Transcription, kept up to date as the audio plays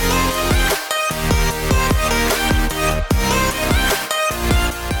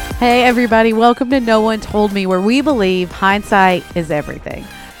Hey everybody, welcome to No One Told Me, where we believe hindsight is everything.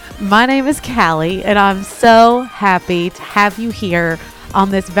 My name is Callie, and I'm so happy to have you here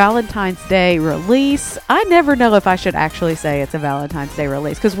on this Valentine's Day release. I never know if I should actually say it's a Valentine's Day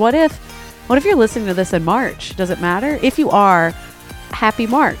release, because what if you're listening to this in March? Does it matter? If you are, happy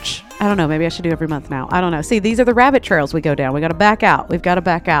March. I don't know, maybe I should do every month now. I don't know. See, these are the rabbit trails we go down. We got to back out. We've got to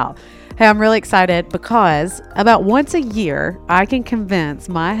back out. Hey, I'm really excited because about once a year, I can convince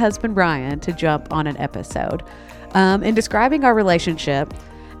my husband, Ryan, to jump on an episode. In describing our relationship,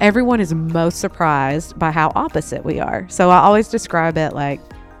 everyone is most surprised by how opposite we are. So I always describe it like,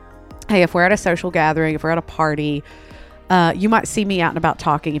 hey, if we're at a social gathering, if we're at a party, you might see me out and about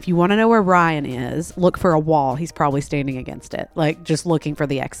talking. If you want to know where Ryan is, look for a wall. He's probably standing against it, like just looking for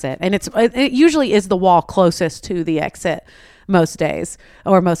the exit. And it usually is the wall closest to the exit most days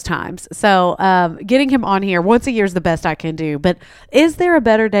or most times. So getting him on here once a year is the best I can do. But is there a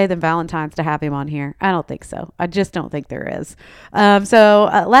better day than Valentine's to have him on here? I don't think so. I just don't think there is. So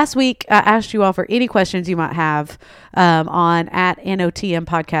last week, I asked you all for any questions you might have on at NOTM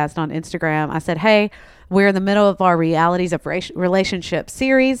Podcast on Instagram. I said, hey, we're in the middle of our realities of relationship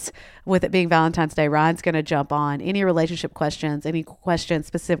series. With it being Valentine's Day, Ryan's going to jump on any relationship questions, any questions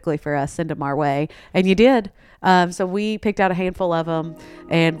specifically for us, send them our way. And you did. So we picked out a handful of them,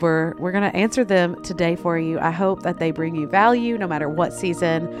 and we're going to answer them today for you. I hope that they bring you value no matter what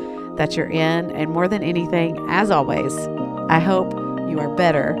season that you're in. And more than anything, as always, I hope you are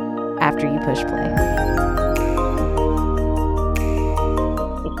better after you push play.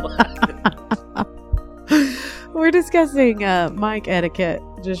 We're discussing mic etiquette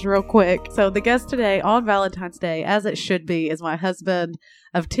just real quick. So the guest today on Valentine's Day, as it should be, is my husband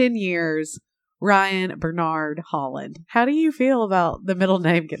of 10 years, Ryan Bernard Holland. How do you feel about the middle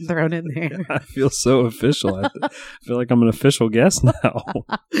name getting thrown in there? I feel so official. I feel like I'm an official guest now.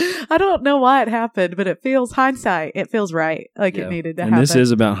 I don't know why it happened, but it feels hindsight. It feels right. Like it needed to happen. And this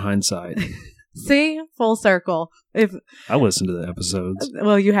is about hindsight. See, full circle. If I listen to the episodes.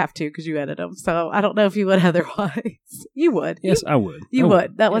 Well, you have to because you edit them. So I don't know if you would otherwise. You would. Yes, I would. You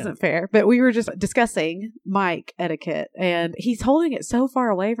would. That wasn't fair. But we were just discussing mic etiquette, and he's holding it so far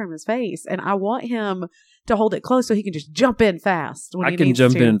away from his face, and I want him to hold it close so he can just jump in fast. I can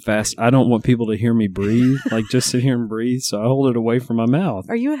jump in fast. I don't want people to hear me breathe, like just sit here and breathe. So I hold it away from my mouth.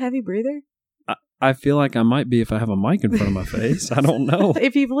 Are you a heavy breather? I feel like I might be if I have a mic in front of my face. I don't know.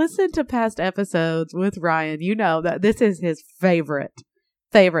 If you've listened to past episodes with Ryan, you know that this is his favorite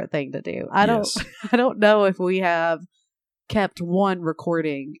thing to do. I don't know if we have kept one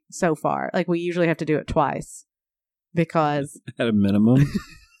recording so far. Like we usually have to do it twice because at a minimum,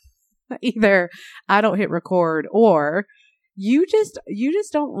 either I don't hit record or you just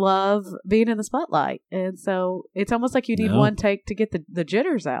don't love being in the spotlight. And so it's almost like you need one take to get the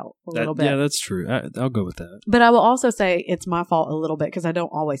jitters out a little bit. Yeah, that's true. I'll go with that. But I will also say it's my fault a little bit because I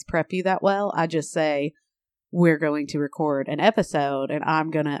don't always prep you that well. I just say we're going to record an episode and I'm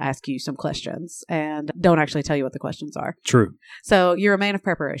going to ask you some questions and don't actually tell you what the questions are. True. So you're a man of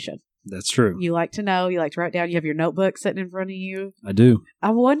preparation. That's true. You like to know. You like to write down. You have your notebook sitting in front of you. I do.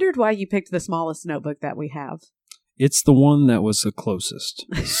 I wondered why you picked the smallest notebook that we have. It's the one that was the closest.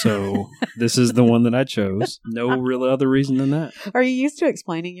 So this is the one that I chose. No real other reason than that. Are you used to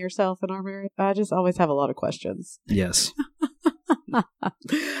explaining yourself in our marriage? I just always have a lot of questions. Yes.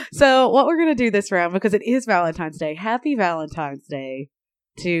 So what we're going to do this round, because it is Valentine's Day. Happy Valentine's Day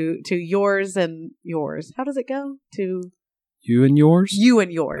to yours and yours. How does it go? To you and yours? You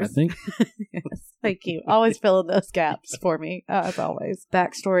and yours. I think. Yes, thank you. Always filling those gaps for me, as always.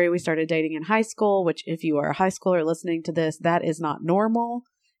 Backstory, we started dating in high school, which if you are a high schooler listening to this, that is not normal.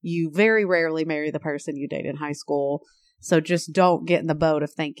 You very rarely marry the person you date in high school. So just don't get in the boat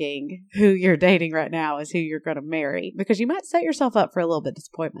of thinking who you're dating right now is who you're going to marry, because you might set yourself up for a little bit of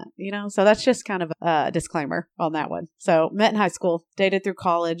disappointment, you know? So that's just kind of a disclaimer on that one. So met in high school, dated through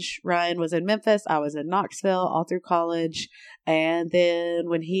college. Ryan was in Memphis. I was in Knoxville all through college. And then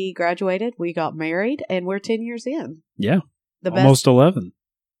when he graduated, we got married and we're 10 years in. Yeah. Almost 11.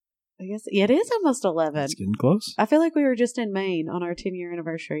 I guess it is almost 11. It's getting close. I feel like we were just in Maine on our 10-year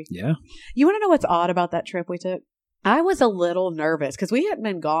anniversary. Yeah. You want to know what's odd about that trip we took? I was a little nervous because we hadn't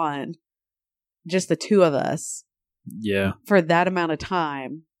been gone, just the two of us. Yeah. For that amount of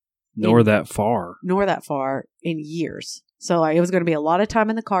time. Nor that far in years. So it was going to be a lot of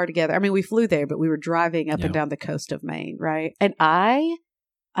time in the car together. I mean, we flew there, but we were driving up and down the coast of Maine, right? And I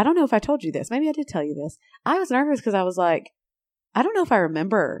don't know if I told you this. Maybe I did tell you this. I was nervous because I was like, I don't know if I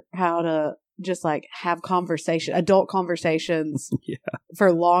remember how to just like have adult conversations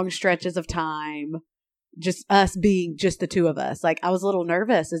for long stretches of time. just us being just the two of us. Like, I was a little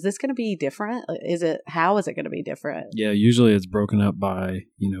nervous. Is this going to be different? How is it going to be different? Yeah, usually it's broken up by,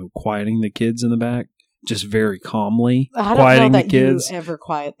 quieting the kids in the back, just very calmly I don't quieting know the that kids. you ever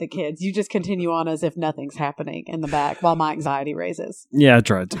quiet the kids. You just continue on as if nothing's happening in the back while my anxiety raises. Yeah, I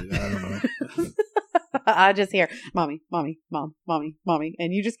tried to. I don't know. I just hear, mommy, mommy, mom, mommy, mommy.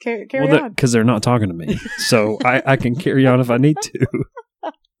 And you just carry on. Because they're not talking to me. So I can carry on if I need to.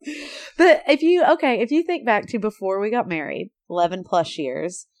 But if you think back to before we got married, 11 plus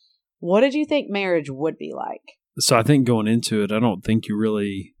years, what did you think marriage would be like? So I think going into it, I don't think you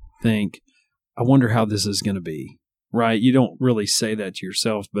really think, I wonder how this is going to be, right? You don't really say that to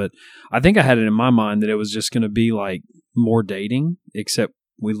yourself, but I think I had it in my mind that it was just going to be like more dating, except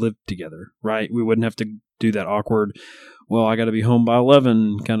we lived together, right? We wouldn't have to do that awkward, well, I got to be home by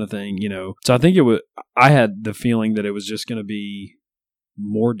 11 kind of thing, So I think I had the feeling that it was just going to be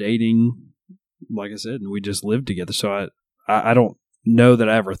more dating, like I said, and we just lived together. So I don't know that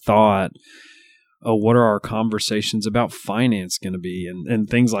I ever thought, oh, what are our conversations about finance going to be and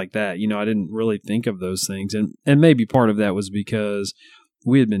things like that. I didn't really think of those things. And maybe part of that was because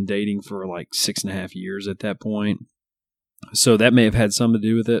we had been dating for like 6.5 years at that point. So that may have had something to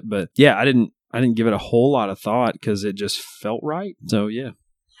do with it. But yeah, I didn't give it a whole lot of thought because it just felt right. So yeah.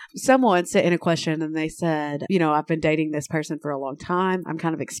 Someone sent in a question and they said, I've been dating this person for a long time. I'm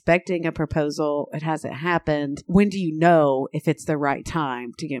kind of expecting a proposal. It hasn't happened. When do you know if it's the right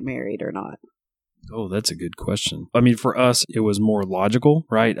time to get married or not? Oh, that's a good question. I mean, for us, it was more logical,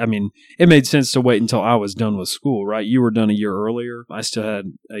 right? I mean, it made sense to wait until I was done with school, right? You were done a year earlier. I still had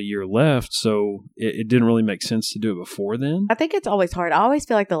a year left, so it didn't really make sense to do it before then. I think it's always hard. I always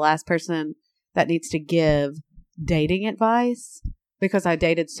feel like the last person that needs to give dating advice, because I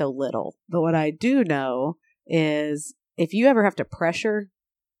dated so little. But what I do know is if you ever have to pressure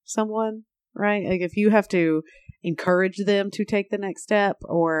someone, right? Like if you have to encourage them to take the next step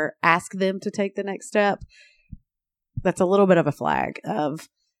or ask them to take the next step, that's a little bit of a flag of,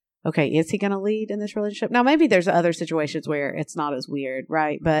 okay, is he going to lead in this relationship? Now, maybe there's other situations where it's not as weird,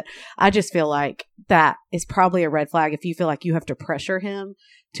 right? But I just feel like that is probably a red flag if you feel like you have to pressure him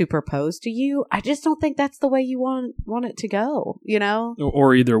to propose to you. I just don't think that's the way you want it to go,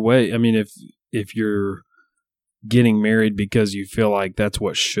 Or either way. I mean, if you're getting married because you feel like that's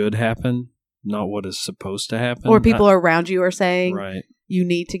what should happen, not what is supposed to happen. Or people around you are saying, right, you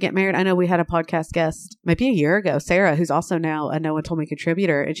need to get married. I know we had a podcast guest maybe a year ago, Sarah, who's also now a No One Told Me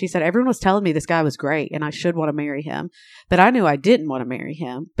contributor. And she said, everyone was telling me this guy was great and I should want to marry him. But I knew I didn't want to marry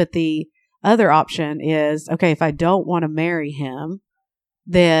him. But the other option is, okay, if I don't want to marry him,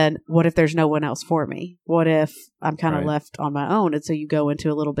 then what if there's no one else for me? What if I'm kind of left on my own? And so you go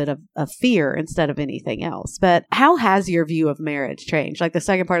into a little bit of fear instead of anything else. But how has your view of marriage changed? Like the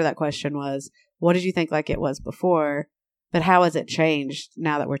second part of that question was, what did you think like it was before? But how has it changed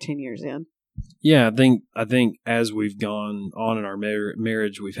now that we're 10 years in? Yeah, I think as we've gone on in our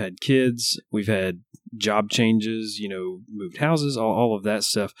marriage, we've had kids, we've had job changes, moved houses, all of that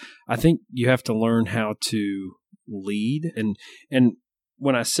stuff. I think you have to learn how to lead. And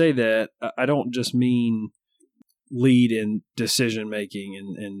when I say that, I don't just mean lead in decision making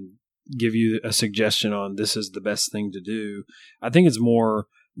and give you a suggestion on this is the best thing to do. I think it's more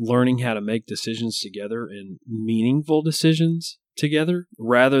learning how to make decisions together and meaningful decisions together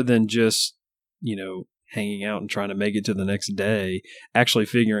rather than just, hanging out and trying to make it to the next day, actually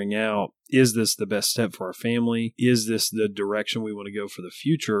figuring out, is this the best step for our family? Is this the direction we want to go for the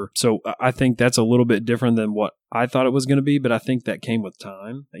future? So I think that's a little bit different than what I thought it was going to be, but I think that came with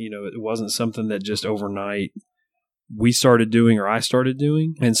time. It wasn't something that just overnight we started doing or I started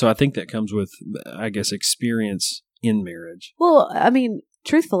doing. And so I think that comes with, I guess, experience in marriage. Well, I mean,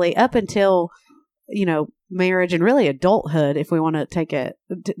 truthfully, up until, marriage and really adulthood, if we want to take it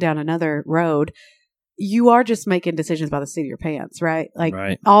down another road, you are just making decisions by the seat of your pants, right?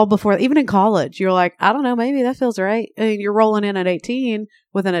 Like all before, even in college, you're like, I don't know, maybe that feels right. And you're rolling in at 18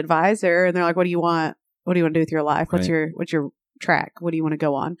 with an advisor and they're like, what do you want? What do you want to do with your life? What's your track? What do you want to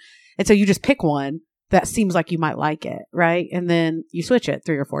go on? And so you just pick one that seems like you might like it, right? And then you switch it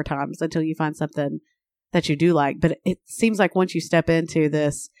 3 or 4 times until you find something that you do like. But it seems like once you step into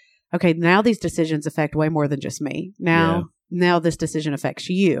this, okay, now these decisions affect way more than just me. Now this decision affects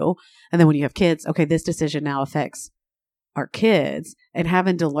you. And then when you have kids, okay, this decision now affects our kids, and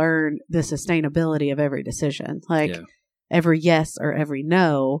having to learn the sustainability of every decision, like every yes or every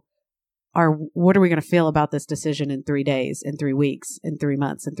no, what are we going to feel about this decision in 3 days, in 3 weeks, in 3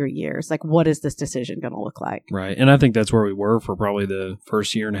 months, in 3 years? Like, what is this decision going to look like? Right. And I think that's where we were for probably the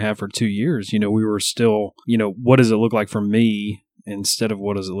first year and a half or 2 years. We were still, what does it look like for me instead of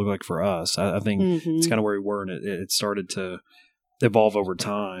what does it look like for us. I think it's kind of where we were, and it started to evolve over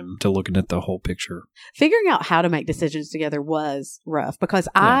time to looking at the whole picture. Figuring out how to make decisions together was rough because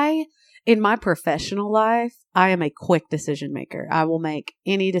in my professional life, I am a quick decision maker. I will make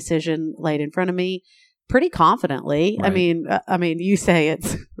any decision laid in front of me pretty confidently. Right. I mean, you say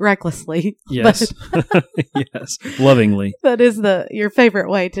it's recklessly. Yes. Yes. Lovingly. That is your favorite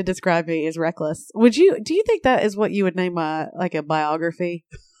way to describe me is reckless. Do you think that is what you would name a biography?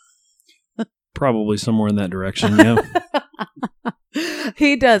 Probably somewhere in that direction. Yeah.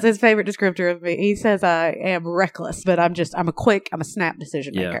 He does. His favorite descriptor of me. He says I am reckless, but I'm a snap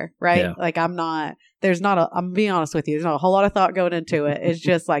decision maker, right? Yeah. Like I'm being honest with you. There's not a whole lot of thought going into it. It's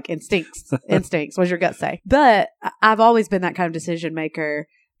just like instincts. What's your gut say? But I've always been that kind of decision maker.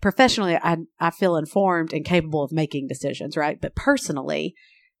 Professionally, I feel informed and capable of making decisions, right? But personally,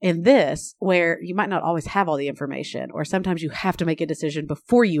 in this, where you might not always have all the information, or sometimes you have to make a decision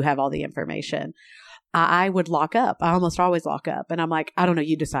before you have all the information, I would lock up. I almost always lock up. And I'm like, I don't know,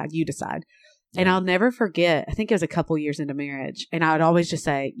 you decide. Yeah. And I'll never forget, I think it was a couple years into marriage, and I would always just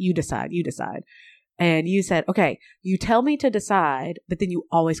say, you decide. And you said, okay, you tell me to decide, but then you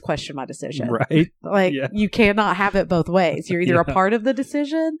always question my decision. Right. Like you cannot have it both ways. You're either a part of the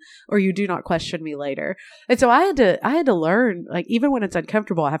decision or you do not question me later. And so I had to learn, like, even when it's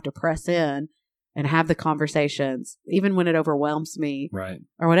uncomfortable, I have to press in and have the conversations, even when it overwhelms me, right,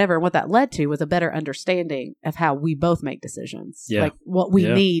 or whatever. And what that led to was a better understanding of how we both make decisions, like what we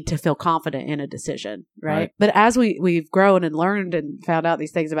need to feel confident in a decision, right? But as we've grown and learned and found out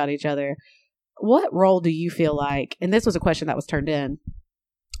these things about each other, what role do you feel like, and this was a question that was turned in,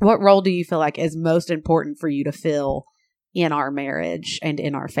 what role do you feel like is most important for you to fill in our marriage and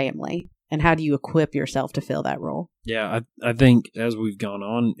in our family? And how do you equip yourself to fill that role? Yeah, I think as we've gone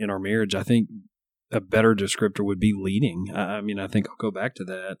on in our marriage, I think a better descriptor would be leading. I think I'll go back to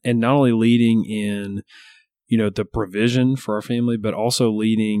that. And not only leading in, the provision for our family, but also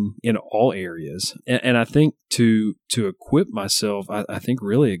leading in all areas. And I think to equip myself, I think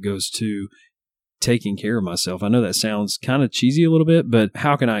really it goes to taking care of myself. I know that sounds kind of cheesy a little bit, but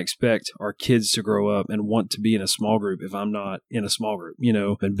how can I expect our kids to grow up and want to be in a small group if I'm not in a small group,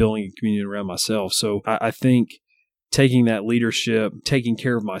 and building a community around myself? So I think taking that leadership, taking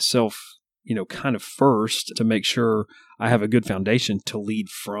care of myself, kind of first to make sure I have a good foundation to lead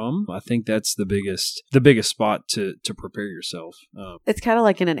from. I think that's the biggest spot to prepare yourself. It's kind of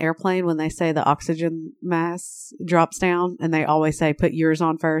like in an airplane when they say the oxygen mask drops down, and they always say put yours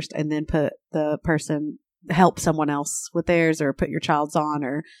on first and then help someone else with theirs, or put your child's on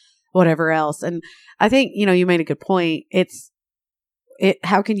or whatever else. And I think, you made a good point.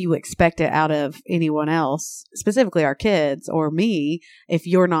 How can you expect it out of anyone else, specifically our kids or me, if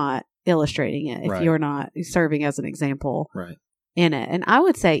you're not illustrating it, if you're not serving as an example in it? And I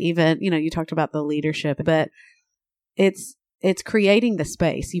would say even, you talked about the leadership, but it's creating the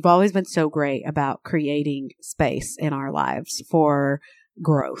space. You've always been so great about creating space in our lives for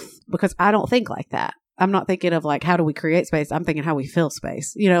growth, because I don't think like that. I'm not thinking of like, how do we create space? I'm thinking how we fill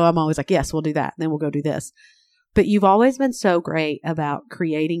space. I'm always like, yes, we'll do that. And then we'll go do this. But you've always been so great about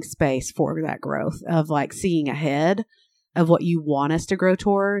creating space for that growth, of like seeing ahead of what you want us to grow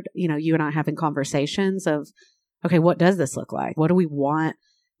toward. You and I having conversations of, okay, what does this look like? What do we want?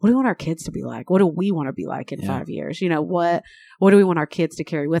 What do we want our kids to be like? What do we want to be like in 5 years? What do we want our kids to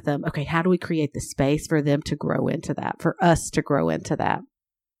carry with them? Okay, how do we create the space for them to grow into that, for us to grow into that?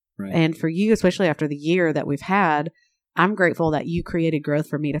 Right. And for you, especially after the year that we've had, I'm grateful that you created growth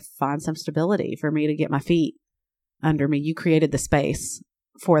for me to find some stability, for me to get my feet under me. You created the space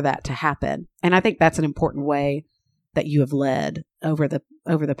for that to happen. And I think that's an important way that you have led over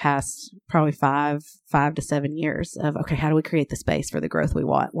the past probably 5 to 7 years of, okay, how do we create the space for the growth we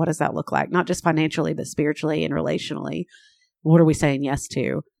want? What does that look like? Not just financially, but spiritually and relationally. What are we saying yes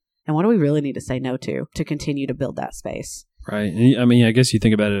to? And what do we really need to say no to continue to build that space? Right. And I guess you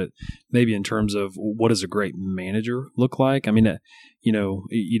think about it maybe in terms of what does a great manager look like?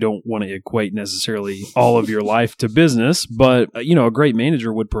 You don't want to equate necessarily all of your life to business, but, a great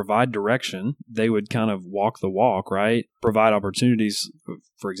manager would provide direction. They would kind of walk the walk, right? Provide opportunities,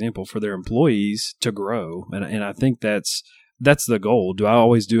 for example, for their employees to grow. And I think that's the goal. Do I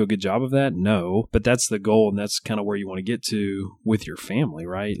always do a good job of that? No, but that's the goal, and that's kind of where you want to get to with your family,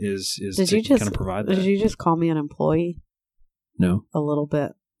 right? Is to kind of provide that. Did you just call me an employee? No. A little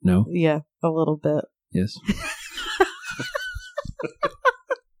bit. No. Yeah, a little bit. Yes.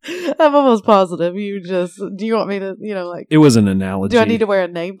 I'm almost positive you just. Do you want me to, like? It was an analogy. Do I need to wear a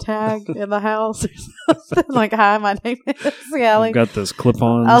name tag in the house or something? Like, hi, my name is Callie. I've got those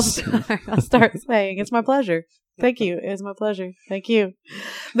clip-ons. I'll start saying, it's my pleasure. Thank you. It's my pleasure. Thank you.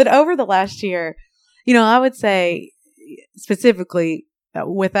 But over the last year, I would say specifically,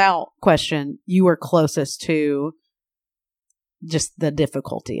 without question, you were closest to just the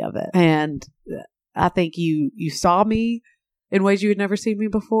difficulty of it. And I think you saw me in ways you had never seen me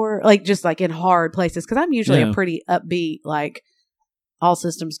before, like just like in hard places. Cause I'm usually a pretty upbeat, like all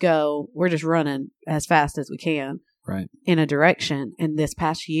systems go. We're just running as fast as we can in a direction. And this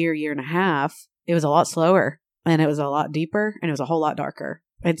past year and a half, it was a lot slower and it was a lot deeper and it was a whole lot darker.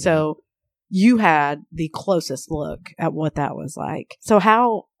 And so you had the closest look at what that was like. So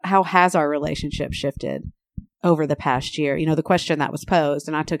how has our relationship shifted over the past year? The question that was posed,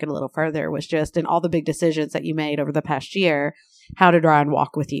 and I took it a little further, was just in all the big decisions that you made over the past year, how did Ryan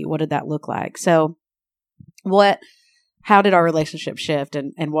walk with you? What did that look like? So how did our relationship shift,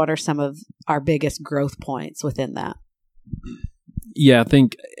 and what are some of our biggest growth points within that? Yeah, I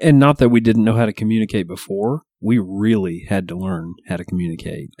think, and not that we didn't know how to communicate before, we really had to learn how to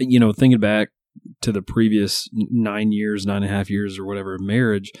communicate. Thinking back to the previous 9.5 years or whatever of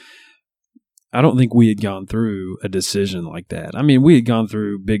marriage, I don't think we had gone through a decision like that. I mean, we had gone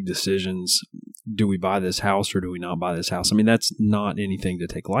through big decisions. Do we buy this house or do we not buy this house? I mean, that's not anything to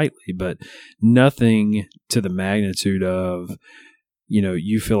take lightly, but nothing to the magnitude of,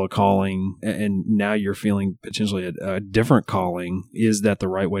 you feel a calling and now you're feeling potentially a different calling. Is that the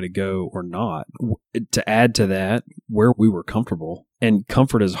right way to go or not? To add to that, where we were comfortable, and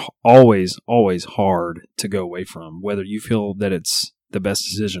comfort is always, always hard to go away from, whether you feel that it's the best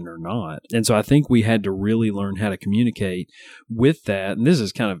decision or not. And so I think we had to really learn how to communicate with that. And this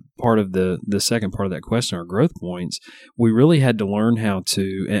is kind of part of the second part of that question, our growth points. We really had to learn how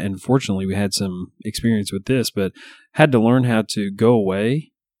to, and fortunately we had some experience with this, but had to learn how to go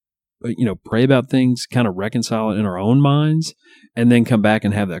away, pray about things, kind of reconcile it in our own minds, and then come back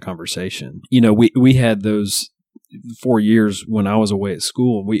and have that conversation. We had those 4 years when I was away at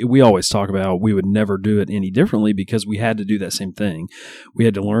school. We always talk about we would never do it any differently because we had to do that same thing. We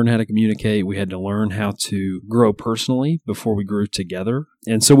had to learn how to communicate. We had to learn how to grow personally before we grew together.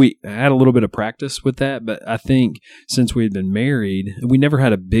 And so we had a little bit of practice with that. But I think since we had been married, we never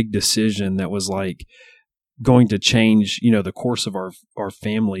had a big decision that was like going to change, the course of our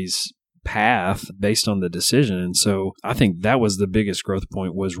family's path based on the decision. And so I think that was the biggest growth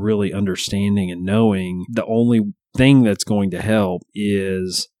point, was really understanding and knowing the only thing that's going to help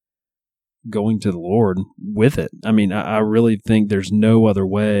is going to the Lord with it. I mean, I really think there's no other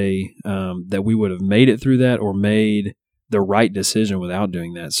way that we would have made it through that or made the right decision without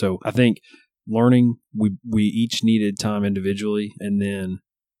doing that. So I think learning, we each needed time individually, and then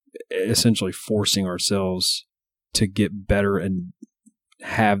essentially forcing ourselves to get better and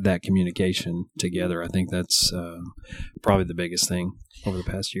have that communication together. I think that's probably the biggest thing over the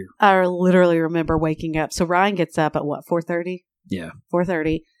past year. I literally remember waking up. So Ryan gets up at what, 4:30? Yeah.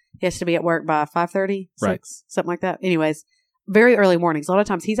 4:30. He has to be at work by 5:30, right? Something like that. Anyways, very early mornings. A lot of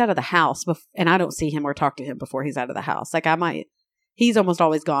times he's out of the house and I don't see him or talk to him before he's out of the house. Like he's almost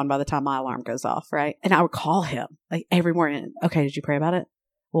always gone by the time my alarm goes off, right? And I would call him like every morning. Okay, did you pray about it?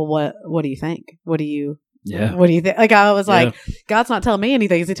 Well, what do you think? What do you think? Like, I was like, God's not telling me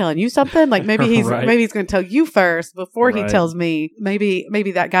anything. Is he telling you something? Like maybe he's maybe he's going to tell you first before he tells me.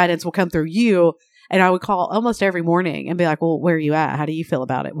 Maybe that guidance will come through you. And I would call almost every morning and be like, well, where are you at? How do you feel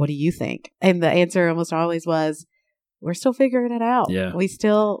about it? What do you think? And the answer almost always was, we're still figuring it out. Yeah.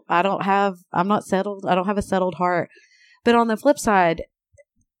 I'm not settled. I don't have a settled heart. But on the flip side,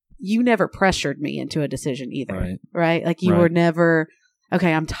 you never pressured me into a decision either. Right? Like you were never,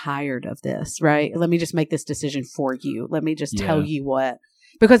 okay, I'm tired of this, right? Let me just make this decision for you. Let me just tell you what,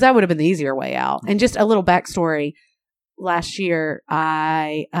 because that would have been the easier way out. And just a little backstory. Last year,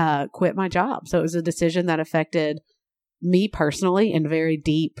 I quit my job. So it was a decision that affected me personally in very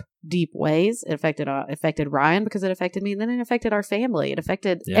deep ways. It affected Ryan because it affected me. And then it affected our family. It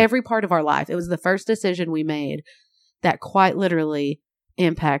affected every part of our life. It was the first decision we made that quite literally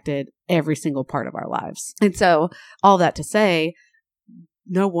impacted every single part of our lives. And so all that to say,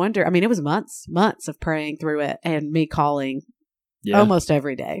 no wonder. I mean, it was months of praying through it and me calling almost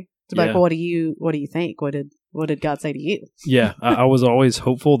every day to be like, well, what do you think? What did God say to you? Yeah, I was always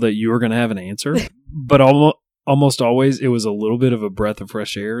hopeful that you were going to have an answer, but almost always it was a little bit of a breath of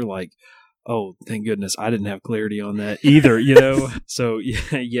fresh air. Like, oh, thank goodness I didn't have clarity on that either, So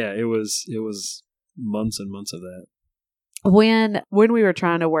it was months and months of that. When we were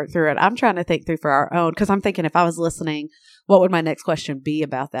trying to work through it, I'm trying to think through for our own, because I'm thinking if I was listening what would my next question be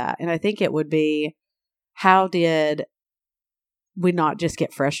about that? And I think it would be, how did we not just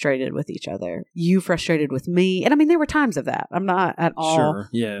get frustrated with each other? You frustrated with me. And I mean, there were times of that. I'm not at all. Sure.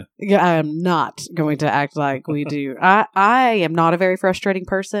 Yeah. I'm not going to act like we do. I am not a very frustrating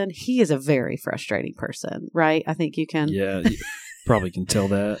person. He is a very frustrating person, right? I think you can. Yeah. You probably can tell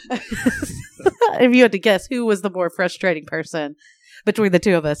that. If you had to guess who was the more frustrating person between the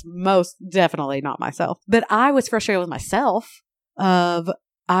two of us, most definitely not myself. But I was frustrated with myself of,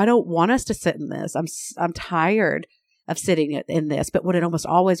 I don't want us to sit in this. I'm tired of sitting in this. But what it almost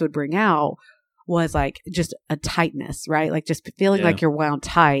always would bring out was like just a tightness, right? Like just feeling like you're wound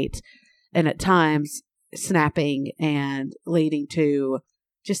tight, and at times snapping and leading to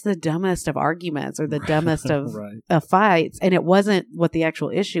just the dumbest of arguments or the dumbest of, of fights. And it wasn't what the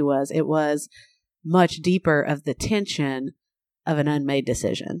actual issue was. It was much deeper of the tension of an unmade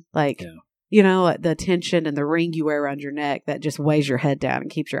decision. Like, you know, the tension and the ring you wear around your neck that just weighs your head down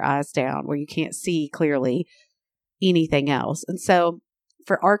and keeps your eyes down, where you can't see clearly anything else. And so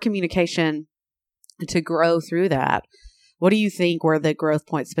for our communication to grow through that, what do you think were the growth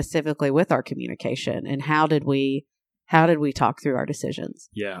points specifically with our communication, and how did we talk through our decisions?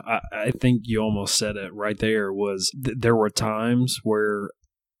 Yeah, I think you almost said it right there. Was there were times where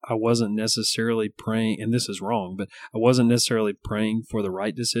I wasn't necessarily praying, and this is wrong, but I wasn't necessarily praying for the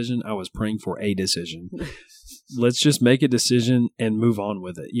right decision. I was praying for a decision. Let's just make a decision and move on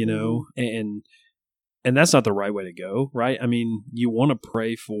with it, you know? And that's not the right way to go, right? I mean, you want to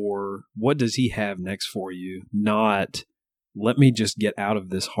pray for, what does he have next for you? Not, let me just get out of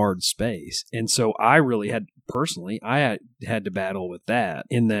this hard space. And so I really had to battle with that,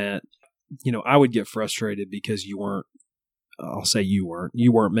 in that, you know, I would get frustrated because you weren't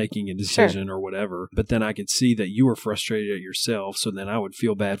making a decision or whatever, but then I could see that you were frustrated at yourself. So then I would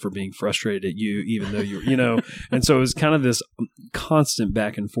feel bad for being frustrated at you, even though you're, you know, and so it was kind of this constant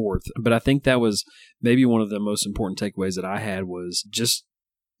back and forth. But I think that was maybe one of the most important takeaways that I had, was just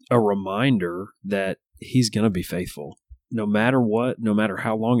a reminder that he's going to be faithful no matter what, no matter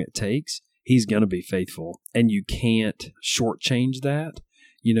how long it takes. He's going to be faithful, and you can't shortchange that.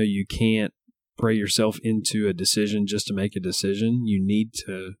 You know, you can't pray yourself into a decision just to make a decision. You need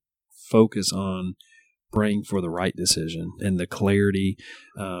to focus on praying for the right decision and the clarity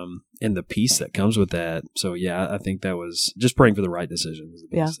and the peace that comes with that. So yeah, I think that was just praying for the right decision was the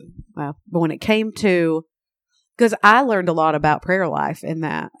biggest thing. Wow. But when it came to, because I learned a lot about prayer life in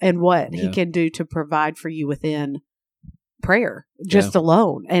that, and what he can do to provide for you within prayer just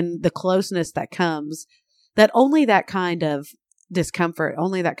alone, and the closeness that comes, that only that kind of discomfort,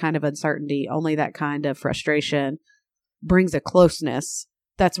 only that kind of uncertainty, only that kind of frustration brings a closeness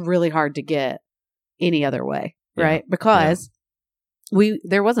that's really hard to get any other way, right? Because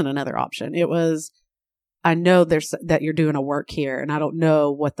there wasn't another option. It was, I know that you're doing a work here, and I don't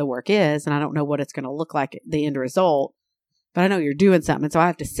know what the work is, and I don't know what it's going to look like, the end result, but I know you're doing something. And so I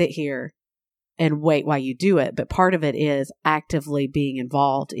have to sit here and wait while you do it. But part of it is actively being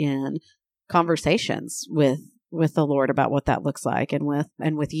involved in conversations with the Lord about what that looks like, and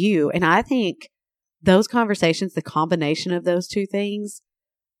with you. And I think those conversations, the combination of those two things,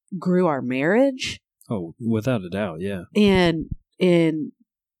 grew our marriage. Oh, without a doubt. Yeah. In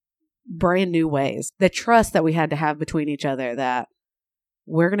brand new ways. The trust that we had to have between each other, that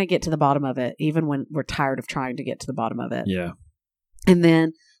we're going to get to the bottom of it, even when we're tired of trying to get to the bottom of it. Yeah. And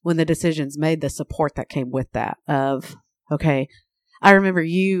then when the decision's made, the support that came with that of, okay, I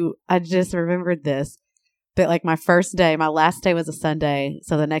just remembered this. But like my last day was a Sunday.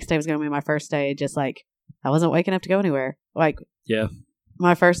 So the next day was going to be my first day. Just like, I wasn't waking up to go anywhere. Like,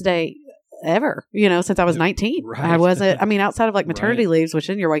 my first day ever, you know, since I was 19. Right. I wasn't, I mean, outside of like maternity leaves, which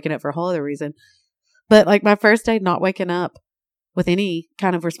then you're waking up for a whole other reason. But like my first day not waking up with any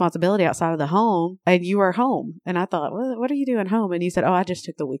kind of responsibility outside of the home, and you were home. And I thought, well, what are you doing home? And you said, oh, I just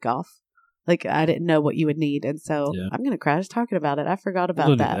took the week off. Like, I didn't know what you would need. And so I'm going to cry just talking about it. I forgot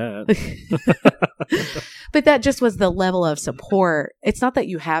about that. But that just was the level of support. It's not that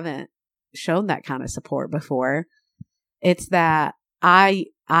you haven't shown that kind of support before. It's that I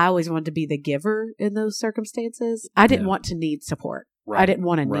always wanted to be the giver in those circumstances. I didn't want to need support. Right. I didn't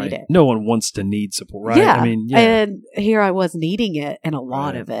want to need it. No one wants to need support, right? Yeah. I mean, and here I was needing it, and a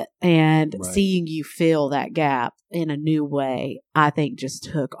lot of it. And seeing you fill that gap in a new way, I think just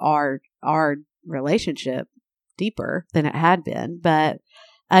took our relationship deeper than it had been. But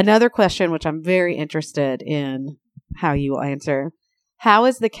another question, which I'm very interested in how you will answer: how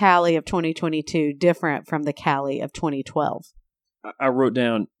is the Callie of 2022 different from the Callie of 2012? I wrote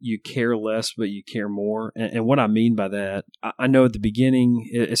down, you care less, but you care more. And what I mean by that, I know at the beginning,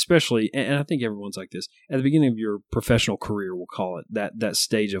 especially, and I think everyone's like this, at the beginning of your professional career, we'll call it, that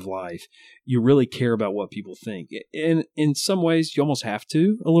stage of life, you really care about what people think. And in some ways, you almost have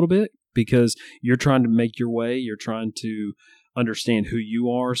to a little bit, because you're trying to make your way. You're trying to understand who you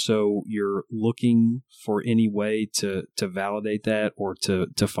are, so you're looking for any way to validate that or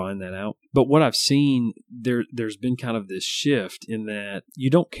to find that out. But what I've seen, there's been kind of this shift in that you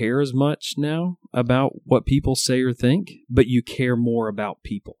don't care as much now about what people say or think, but you care more about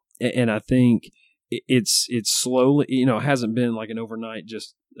people. And I think it's slowly, it hasn't been like an overnight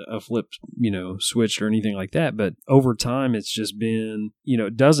just a flipped, switch or anything like that. But over time, it's just been,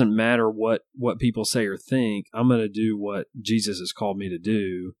 it doesn't matter what people say or think. I'm going to do what Jesus has called me to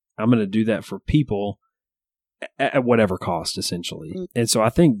do. I'm going to do that for people at whatever cost, essentially. Mm-hmm. And so I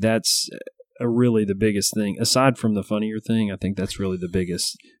think that's really the biggest thing. Aside from the funnier thing, I think that's really the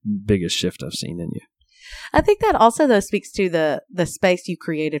biggest shift I've seen in you. I think that also, though, speaks to the space you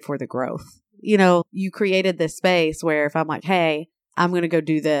created for the growth. You created this space where if I'm like, hey, I'm going to go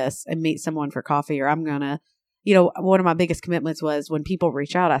do this and meet someone for coffee, or I'm going to, one of my biggest commitments was when people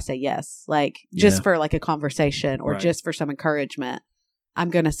reach out, I say yes, like just for like a conversation or just for some encouragement. I'm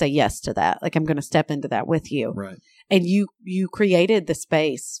going to say yes to that. Like I'm going to step into that with you. Right. And you created the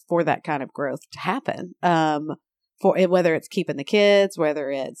space for that kind of growth to happen. For it, whether it's keeping the kids, whether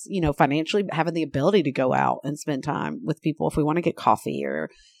it's, financially having the ability to go out and spend time with people if we want to get coffee, or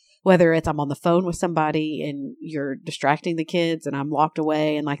whether it's I'm on the phone with somebody and you're distracting the kids and I'm locked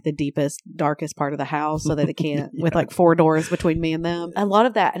away in like the deepest, darkest part of the house so that they can't, with like 4 doors between me and them. A lot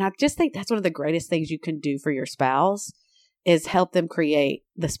of that. And I just think that's one of the greatest things you can do for your spouse is help them create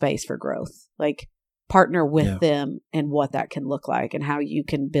the space for growth. Like partner with them and what that can look like and how you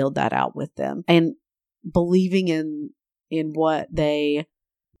can build that out with them. And believing in what they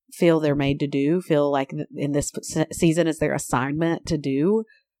feel they're made to do, feel like in this season is their assignment to do.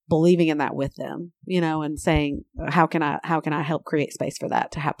 Believing in that with them, and saying, how can I help create space for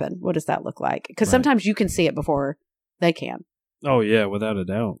that to happen? What does that look like? Because sometimes you can see it before they can. Oh yeah, without a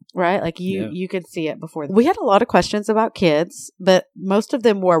doubt. Right? Like you can see it before. We had a lot of questions about kids, but most of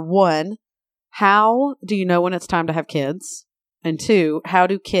them were, 1, how do you know when it's time to have kids? And 2, how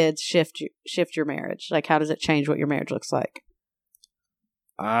do kids shift your marriage? Like how does it change what your marriage looks like?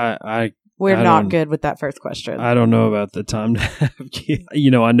 We're not good with that first question. I don't know about the time to have kids.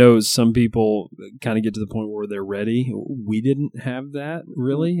 I know some people kind of get to the point where they're ready. We didn't have that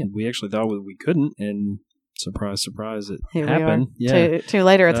really, and we actually thought we couldn't. And surprise, surprise, it happened. Yeah. Too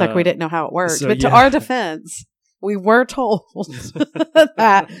later, it's like we didn't know how it worked. But to our defense, we were told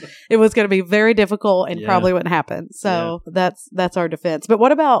that it was going to be very difficult and probably wouldn't happen. So that's our defense. But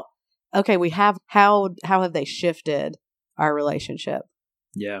what about we have how have they shifted our relationship?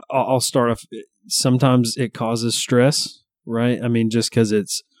 Yeah, I'll start off. Sometimes it causes stress, right? I mean, just because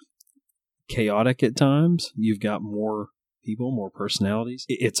it's chaotic at times. You've got more people, more personalities.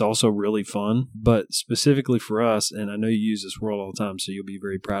 It's also really fun. But specifically for us, and I know you use this word all the time, so you'll be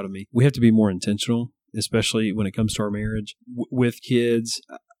very proud of me, we have to be more intentional, especially when it comes to our marriage. With kids,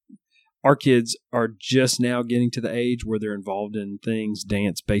 our kids are just now getting to the age where they're involved in things,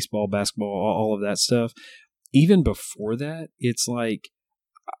 dance, baseball, basketball, all of that stuff. Even before that, it's like,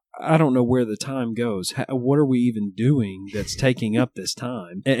 I don't know where the time goes. What are we even doing that's taking up this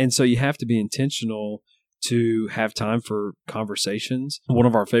time? And so you have to be intentional to have time for conversations. One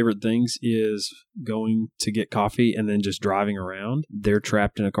of our favorite things is going to get coffee and then just driving around. They're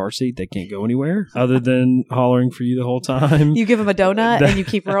trapped in a car seat. They can't go anywhere other than hollering for you the whole time. You give them a donut and you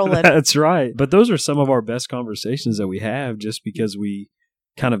keep rolling. That's right. But those are some of our best conversations that we have just because we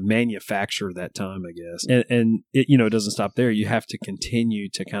kind of manufacture that time, I guess. And it, it doesn't stop there. You have to continue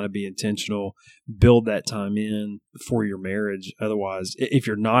to kind of be intentional, build that time in for your marriage. Otherwise, if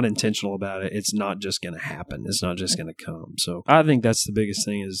you're not intentional about it, it's not just going to happen. It's not just going to come. So I think that's the biggest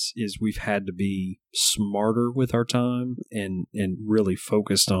thing is we've had to be smarter with our time and really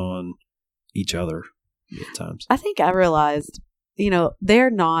focused on each other at times. I think I realized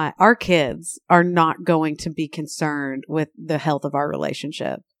our kids are not going to be concerned with the health of our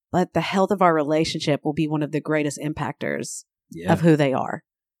relationship, but the health of our relationship will be one of the greatest impactors of who they are.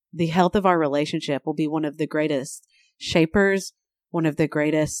 The health of our relationship will be one of the greatest shapers, one of the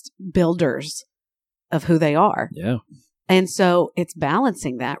greatest builders of who they are. Yeah. And so it's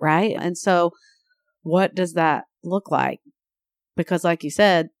balancing that, right? And so what does that look like? Because like you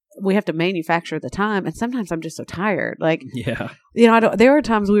said, we have to manufacture the time. And sometimes I'm just so tired. Like, there are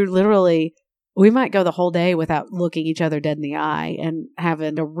times we literally we might go the whole day without looking each other dead in the eye and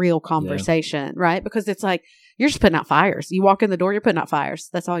having a real conversation, right? Because it's like, you're just putting out fires. You walk in the door, you're putting out fires.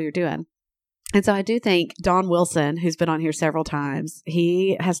 That's all you're doing. And so I do think Don Wilson, who's been on here several times,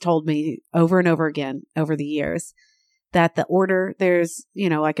 he has told me over and over again over the years that the order, there's,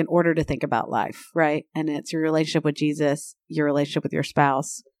 like an order to think about life, right? And it's your relationship with Jesus, your relationship with your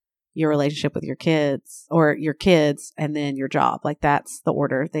spouse, your relationship with your kids, and then your job. Like, that's the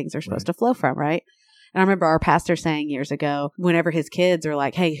order things are supposed to flow from, right? And I remember our pastor saying years ago, whenever his kids are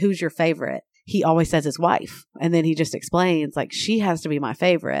like, hey, who's your favorite? He always says his wife. And then he just explains, like, she has to be my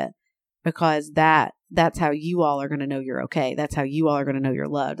favorite because that's how you all are going to know you're okay. That's how you all are going to know you're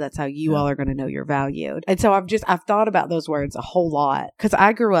loved. That's how you all are going to know you're valued. And so I've thought about those words a whole lot because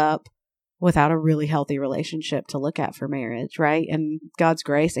I grew up without a really healthy relationship to look at for marriage, right? And God's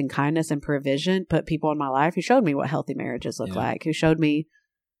grace and kindness and provision put people in my life who showed me what healthy marriages look like, who showed me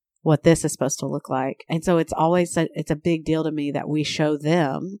what this is supposed to look like. And so it's a big deal to me that we show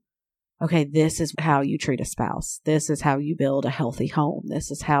them, okay, this is how you treat a spouse. This is how you build a healthy home.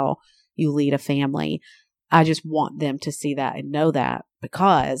 This is how you lead a family. I just want them to see that and know that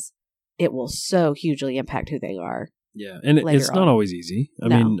because it will so hugely impact who they are. Yeah, and it's not always easy. I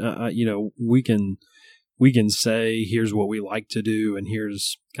mean, we can say, here's what we like to do, and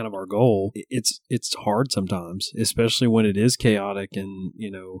here's kind of our goal. It's hard sometimes, especially when it is chaotic and,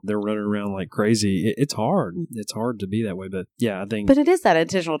 they're running around like crazy. It's hard. It's hard to be that way. But yeah, I think. But it is that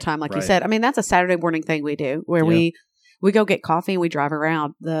intentional time, like you said. I mean, that's a Saturday morning thing we do where we go get coffee and we drive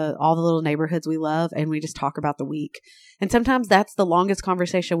around all the little neighborhoods we love and we just talk about the week. And sometimes that's the longest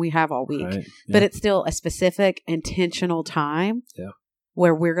conversation we have all week. Right. Yeah. But it's still a specific, intentional time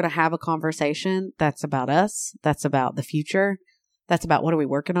where we're going to have a conversation that's about us, that's about the future, that's about what are we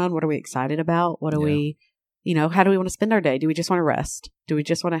working on, what are we excited about, what are we, how do we want to spend our day? Do we just want to rest? Do we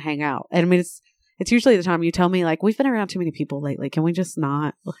just want to hang out? And I mean, it's usually the time you tell me, like, we've been around too many people lately. Can we just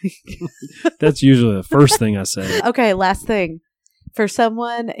not? That's usually the first thing I say. Okay, last thing. For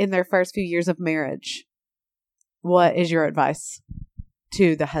someone in their first few years of marriage, what is your advice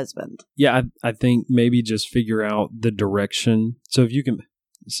to the husband? Yeah, I think maybe just figure out the direction. So if you can,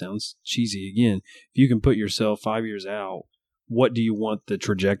 it sounds cheesy again, if you can put yourself 5 years out, what do you want the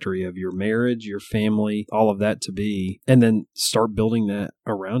trajectory of your marriage, your family, all of that to be? And then start building that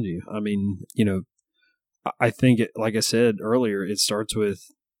around you. I mean, I think, like I said earlier, it starts with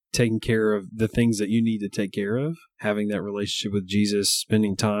taking care of the things that you need to take care of, having that relationship with Jesus,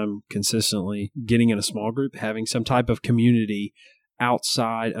 spending time consistently, getting in a small group, having some type of community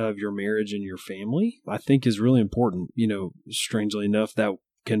outside of your marriage and your family, I think is really important. Strangely enough, that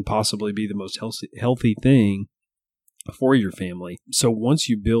can possibly be the most healthy thing for your family. So once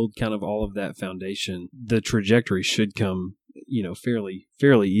you build kind of all of that foundation, the trajectory should come,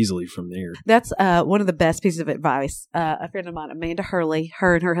 fairly easily from there. That's one of the best pieces of advice. A friend of mine, Amanda Hurley,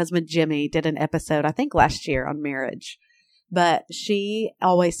 her and her husband Jimmy did an episode, I think last year, on marriage. But she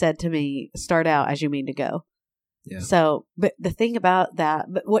always said to me, start out as you mean to go. Yeah. So, but the thing about that,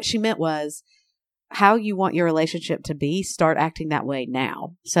 but what she meant was how you want your relationship to be, start acting that way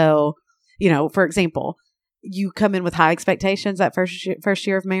now. So, for example, you come in with high expectations that first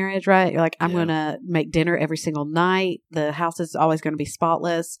year of marriage, right? You're like, I'm going to make dinner every single night. The house is always going to be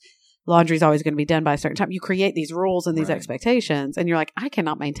spotless. Laundry is always going to be done by a certain time. You create these rules and these expectations, and you're like, I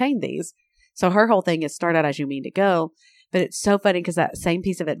cannot maintain these. So her whole thing is start out as you mean to go. But it's so funny because that same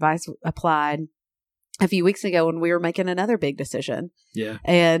piece of advice applied a few weeks ago when we were making another big decision. Yeah.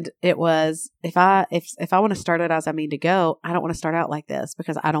 And it was, if I want to start out as I mean to go, I don't want to start out like this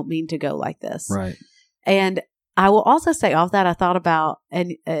because I don't mean to go like this. Right. And I will also say off that I thought about,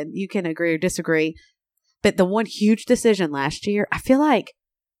 and you can agree or disagree, but the one huge decision last year, I feel like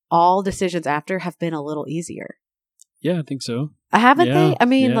all decisions after have been a little easier. Yeah, I think so. Haven't they? I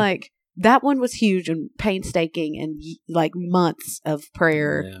mean, like, that one was huge and painstaking and like months of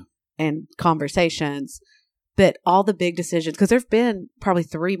prayer and conversations. But all the big decisions, because there've been probably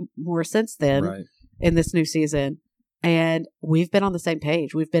 3 more since then in this new season. And we've been on the same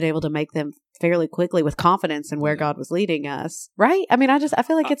page. We've been able to make them fairly quickly with confidence in where God was leading us. Right? I mean, I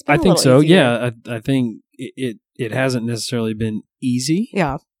feel like it's been a little easier. Yeah. I think it hasn't necessarily been easy.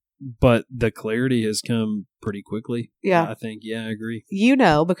 Yeah. But the clarity has come pretty quickly. Yeah. I think, I agree.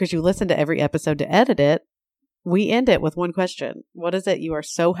 Because you listen to every episode to edit it, we end it with one question. What is it you are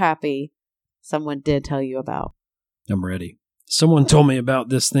so happy someone did tell you about? I'm ready. Someone told me about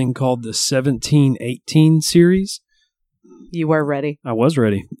this thing called the 1718 series. You were ready. I was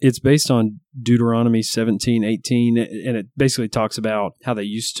ready. It's based on Deuteronomy 17:18, and it basically talks about how they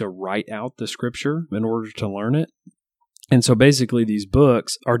used to write out the scripture in order to learn it. And so basically these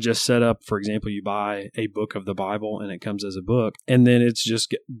books are just set up, for example, you buy a book of the Bible and it comes as a book, and then it's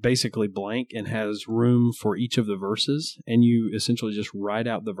just basically blank and has room for each of the verses, and you essentially just write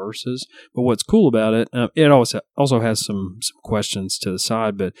out the verses. But what's cool about it, it also has some questions to the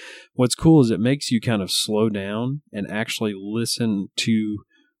side, but what's cool is it makes you kind of slow down and actually listen to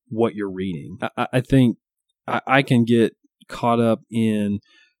what you're reading. I think I can get caught up in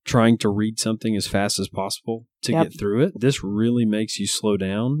trying to read something as fast as possible to get through it. This really makes you slow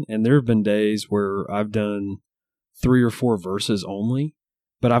down. And there have been days where I've done 3 or 4 verses only,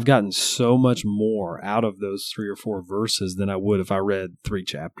 but I've gotten so much more out of those 3 or 4 verses than I would if I read 3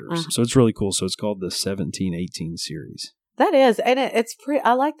 chapters. So it's really cool. So it's called the 1718 series. That is. And it's pretty,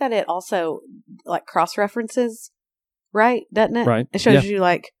 I like that it also like cross references, right? Doesn't it? Right. It shows you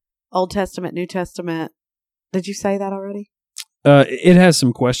like Old Testament, New Testament. Did you say that already? It has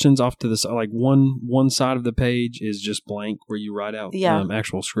some questions off to the side. Like one side of the page is just blank where you write out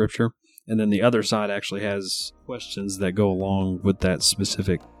actual scripture. And then the other side actually has questions that go along with that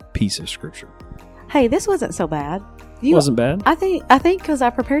specific piece of scripture. Hey, this wasn't so bad. It wasn't bad? I think because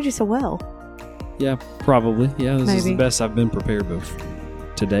I prepared you so well. Yeah, probably. Yeah, this is the best I've been prepared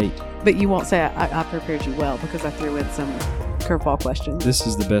with to date. But you won't say I prepared you well because I threw in some curveball questions. This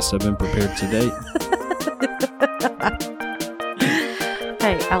is the best I've been prepared to date.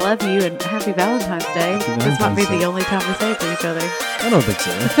 Hey, I love you and happy Valentine's Day. This might be the only time we say it to each other. I don't think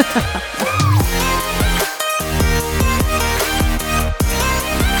so.